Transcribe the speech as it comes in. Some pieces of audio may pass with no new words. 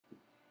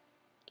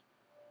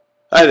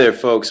Hi there,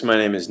 folks. My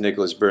name is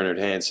Nicholas Bernard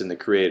Hansen, the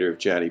creator of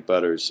Johnny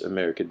Butter's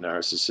American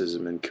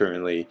Narcissism, and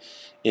currently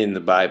in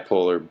the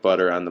bipolar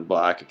Butter on the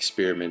Block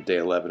experiment, day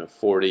 11 of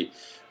 40.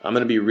 I'm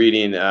going to be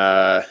reading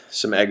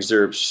some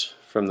excerpts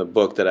from the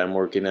book that I'm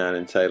working on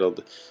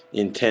entitled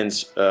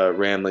Intense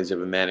Ramblings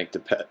of a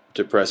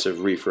Manic-Depressive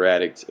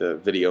Reefer-Addict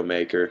Video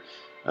Maker.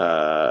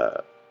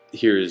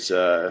 Here's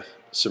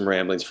some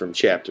ramblings from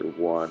chapter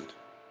 1,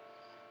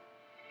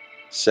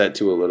 set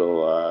to a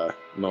little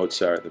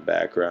Mozart in the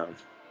background.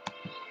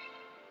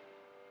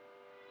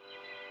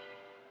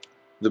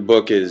 The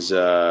book is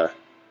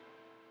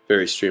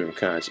very stream of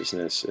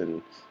consciousness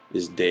and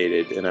is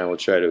dated, and I will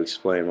try to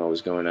explain what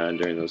was going on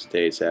during those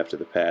dates after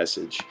the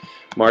passage.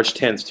 March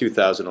 10th,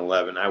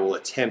 2011. I will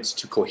attempt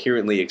to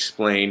coherently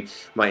explain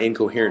my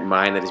incoherent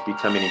mind that is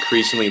becoming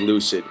increasingly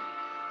lucid.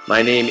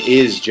 My name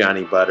is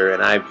Johnny Butter,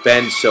 and I've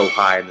been so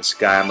high in the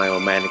sky on my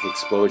own manic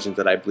explosions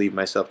that I believe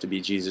myself to be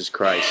Jesus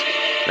Christ.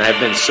 And I've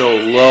been so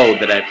low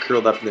that I've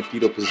curled up in the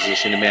fetal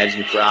position,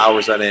 imagining for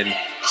hours on end,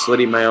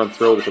 slitting my own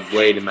throat with a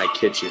blade in my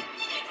kitchen.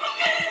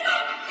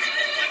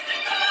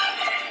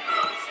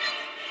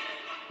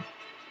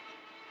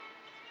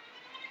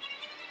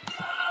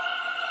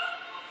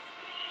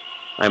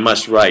 I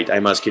must write. I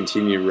must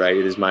continue to write.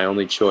 It is my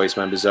only choice.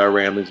 My bizarre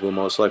ramblings will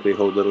most likely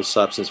hold little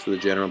substance for the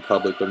general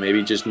public, but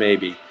maybe, just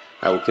maybe,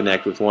 I will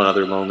connect with one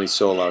other lonely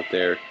soul out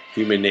there.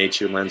 Human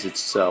nature lends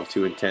itself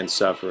to intense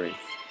suffering.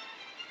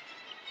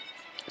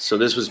 So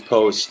this was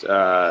post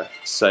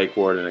psych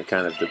ward in a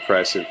kind of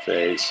depressive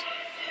phase.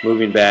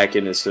 Moving back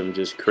into some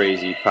just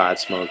crazy pot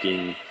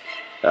smoking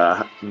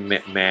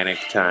manic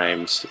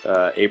times.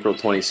 April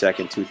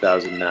 22nd,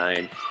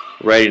 2009.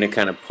 Writing a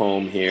kind of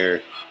poem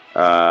here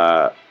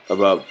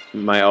about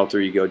my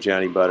alter ego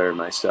Johnny Butter and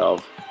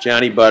myself.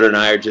 Johnny Butter and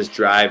I are just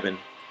driving.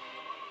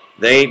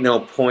 They ain't no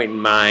point in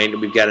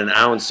mind. We've got an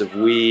ounce of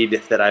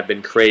weed that I've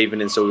been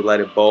craving, and so we light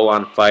a bowl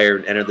on fire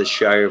and enter the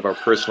shire of our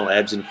personal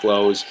ebbs and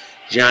flows.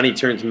 Johnny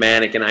turns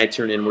manic and I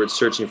turn inward,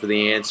 searching for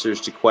the answers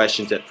to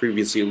questions that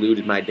previously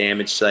eluded my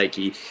damaged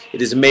psyche.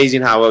 It is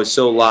amazing how I was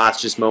so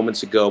lost just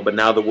moments ago, but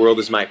now the world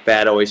is my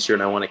fat oyster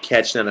and I want to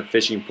catch it on a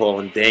fishing pole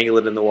and dangle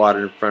it in the water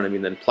in front of me,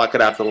 and then pluck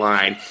it off the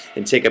line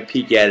and take a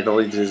peek at it,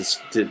 only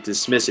to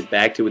dismiss it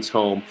back to its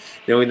home,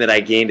 knowing that I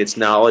gained its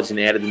knowledge and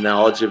added the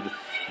knowledge of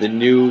the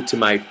new to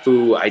my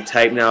foo. I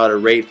type now at a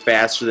rate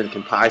faster than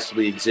can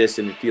possibly exist,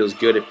 and it feels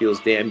good. It feels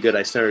damn good.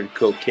 I started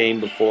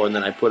cocaine before, and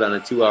then I put on a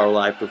 2-hour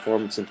live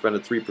performance in front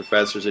of 3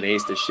 professors and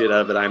aced the shit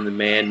out of it. I'm the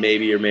man,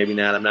 maybe or maybe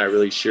not. I'm not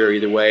really sure.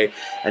 Either way,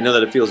 I know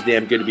that it feels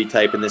damn good to be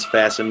typing this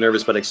fast. I'm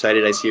nervous but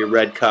excited. I see a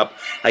red cup.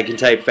 I can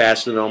type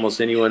faster than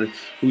almost anyone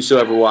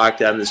whosoever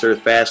walked on this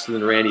earth, faster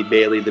than Randy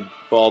Bailey, the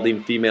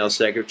balding female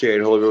secretary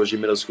at Holy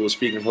Rosary Middle School.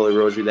 Speaking of Holy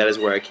Rosary, that is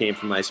where I came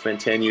from. I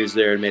spent 10 years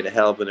there and made a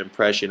hell of an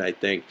impression, I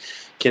think.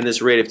 Can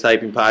this rate of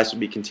typing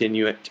possibly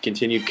continue?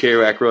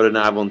 Kerouac wrote a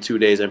novel in 2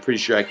 days. I'm pretty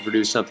sure I could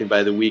produce something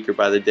by the week or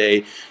by the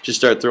day. Just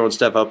start throwing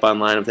stuff up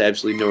online with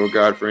absolutely no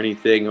regard for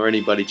anything or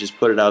anybody. Just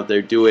put it out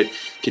there. Do it.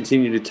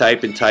 Continue to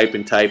type and type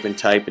and type and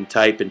type and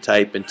type and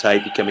type and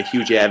type. Become a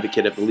huge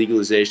advocate of the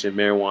legalization of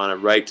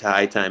marijuana. Write to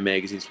High Time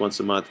magazines once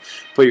a month.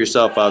 Put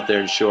yourself out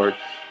there in short.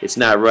 It's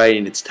not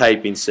writing, it's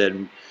typing,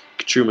 said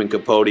Truman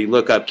Capote.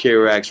 Look up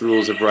Kerouac's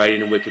Rules of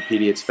Writing in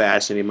Wikipedia. It's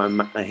fascinating.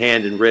 My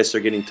hand and wrists are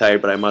getting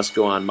tired, but I must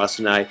go on,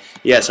 mustn't I?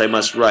 Yes, I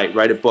must write.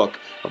 Write a book,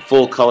 a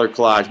full-color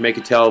collage, make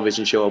a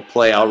television show, a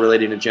play, all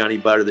relating to Johnny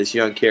Butter, this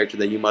young character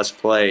that you must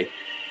play.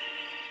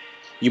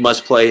 You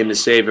must play him to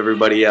save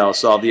everybody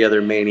else, all the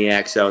other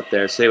maniacs out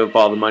there. Save up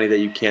all the money that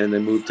you can, and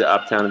then move to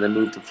Uptown, and then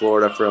move to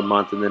Florida for a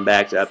month, and then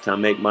back to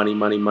Uptown. Make money,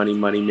 money, money,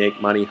 money,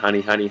 make money,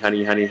 honey, honey,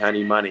 honey, honey,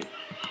 honey, money.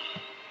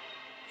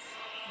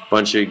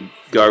 Bunch of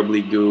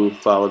garbly goo,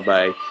 followed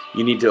by,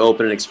 you need to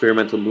open an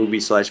experimental movie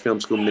 / film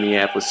school in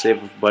Minneapolis, save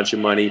up a bunch of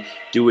money,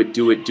 do it,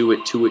 do it, do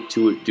it, to it,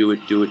 do it, do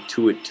it, do it,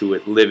 to it, to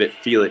it, live it,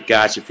 feel it.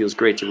 Gosh, it feels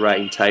great to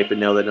write and type and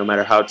know that no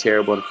matter how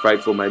terrible and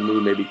frightful my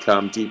mood may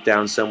become, deep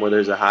down somewhere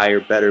there's a higher,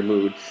 better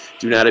mood.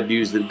 Do not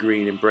abuse the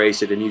green,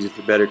 embrace it and use it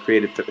for better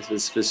creative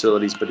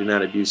facilities, but do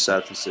not abuse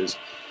substances.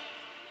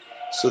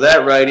 So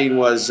that writing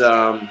was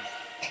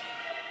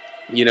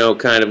you know,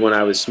 kind of when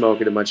I was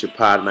smoking a bunch of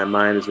pot, my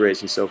mind was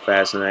racing so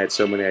fast and I had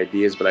so many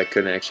ideas, but I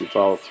couldn't actually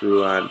follow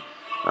through on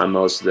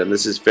most of them.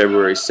 This is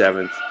February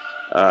 7th,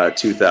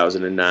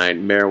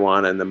 2009,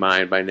 Marijuana in the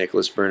Mind by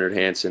Nicholas Bernard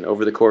Hansen.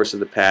 Over the course of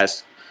the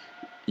past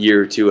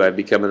year or two, I've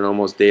become an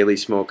almost daily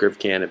smoker of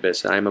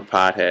cannabis. I'm a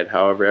pothead.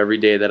 However, every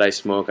day that I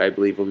smoke, I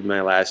believe will be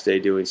my last day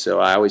doing so.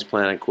 I always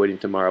plan on quitting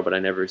tomorrow, but I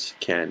never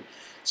can.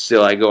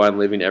 Still, I go on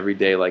living every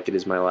day like it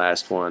is my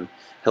last one.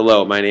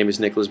 Hello, my name is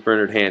Nicholas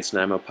Bernard Hansen.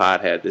 I'm a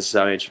pothead. This is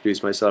how I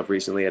introduced myself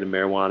recently at a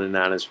Marijuana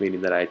Anonymous meeting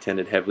that I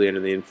attended heavily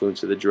under the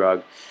influence of the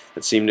drug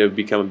that seemed to have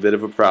become a bit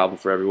of a problem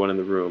for everyone in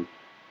the room.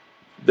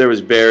 There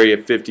was Barry, a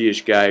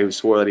 50-ish guy who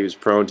swore that he was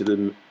prone to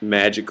the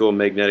magical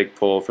magnetic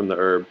pull from the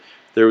herb.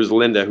 There was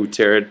Linda, who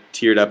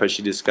teared up as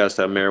she discussed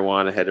how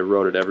marijuana had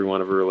eroded every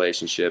one of her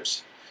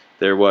relationships.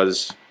 There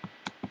was...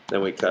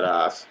 Then we cut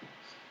off.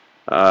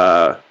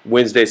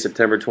 Wednesday,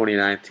 September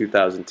 29th,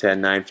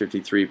 2010,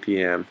 9:53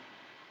 p.m.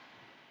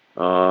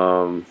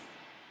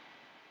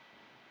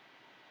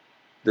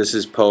 This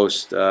is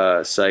post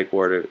psych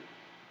ward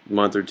a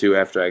month or two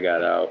after I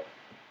got out.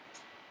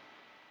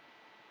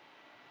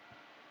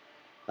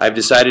 I've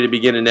decided to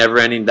begin a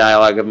never-ending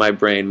dialogue of my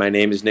brain. My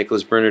name is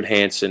Nicholas Bernard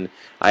Hansen.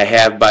 I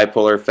have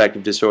bipolar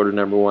affective disorder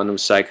number 1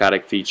 with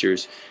psychotic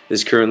features.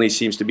 This currently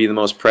seems to be the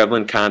most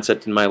prevalent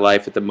concept in my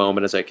life at the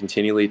moment as I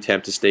continually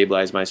attempt to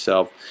stabilize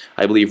myself.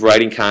 I believe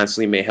writing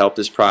constantly may help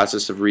this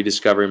process of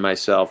rediscovering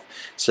myself.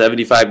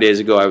 75 days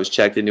ago, I was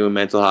checked into a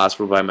mental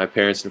hospital by my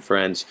parents and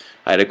friends.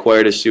 I had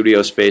acquired a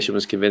studio space and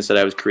was convinced that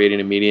I was creating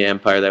a media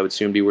empire that would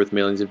soon be worth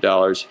millions of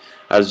dollars.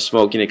 I was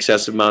smoking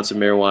excessive amounts of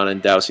marijuana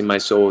and dousing my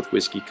soul with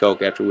whiskey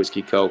coke after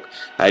whiskey coke.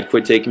 I had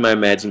quit taking my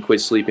meds and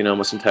quit sleeping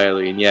almost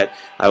entirely, and yet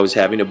I was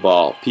having a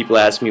ball. People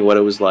ask me what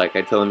it was like.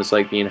 I tell them it's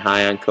like being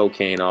high on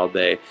cocaine all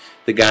day.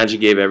 The ganja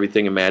gave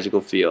everything a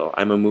magical feel.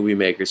 I'm a movie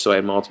maker, so I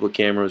have multiple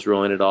cameras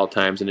rolling at all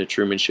times in a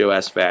Truman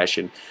Show-esque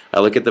fashion. I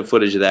look at the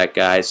footage of that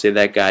guy. I say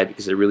that guy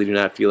because I really do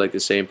not feel like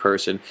the same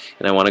person,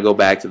 and I want to go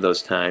back to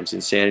those times.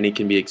 Insanity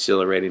can be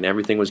exhilarating.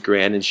 Everything was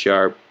grand and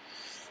sharp.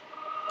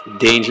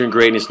 Danger and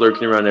greatness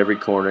lurking around every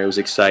corner. It was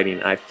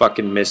exciting. I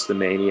fucking miss the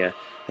mania.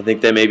 I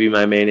think that may be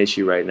my main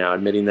issue right now,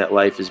 admitting that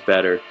life is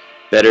better.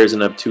 Better is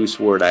an obtuse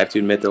word. I have to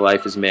admit that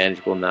life is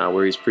manageable now.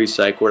 Whereas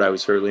pre-psych ward, I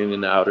was hurtling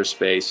into outer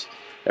space.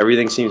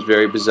 Everything seems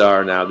very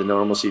bizarre now. The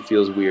normalcy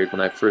feels weird. When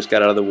I first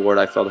got out of the ward,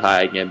 I felt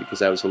high again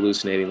because I was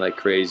hallucinating like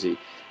crazy.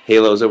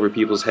 Halos over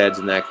people's heads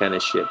and that kind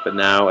of shit. But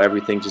now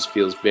everything just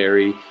feels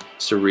very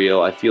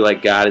surreal. I feel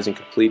like God is in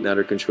complete and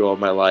utter control of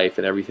my life,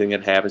 and everything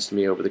that happens to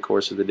me over the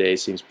course of the day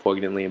seems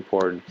poignantly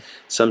important.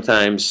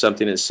 Sometimes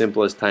something as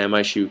simple as tying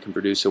my shoe can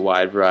produce a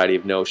wide variety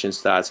of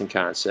notions, thoughts, and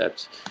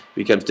concepts. It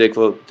becomes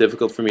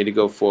difficult for me to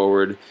go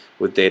forward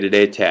with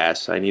day-to-day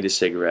tasks. I need a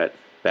cigarette.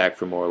 Back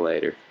for more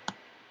later.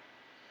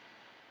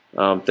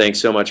 Thanks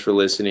so much for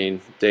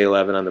listening. Day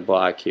 11 on the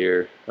block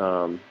here.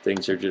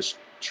 Things are just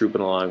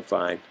trooping along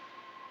fine.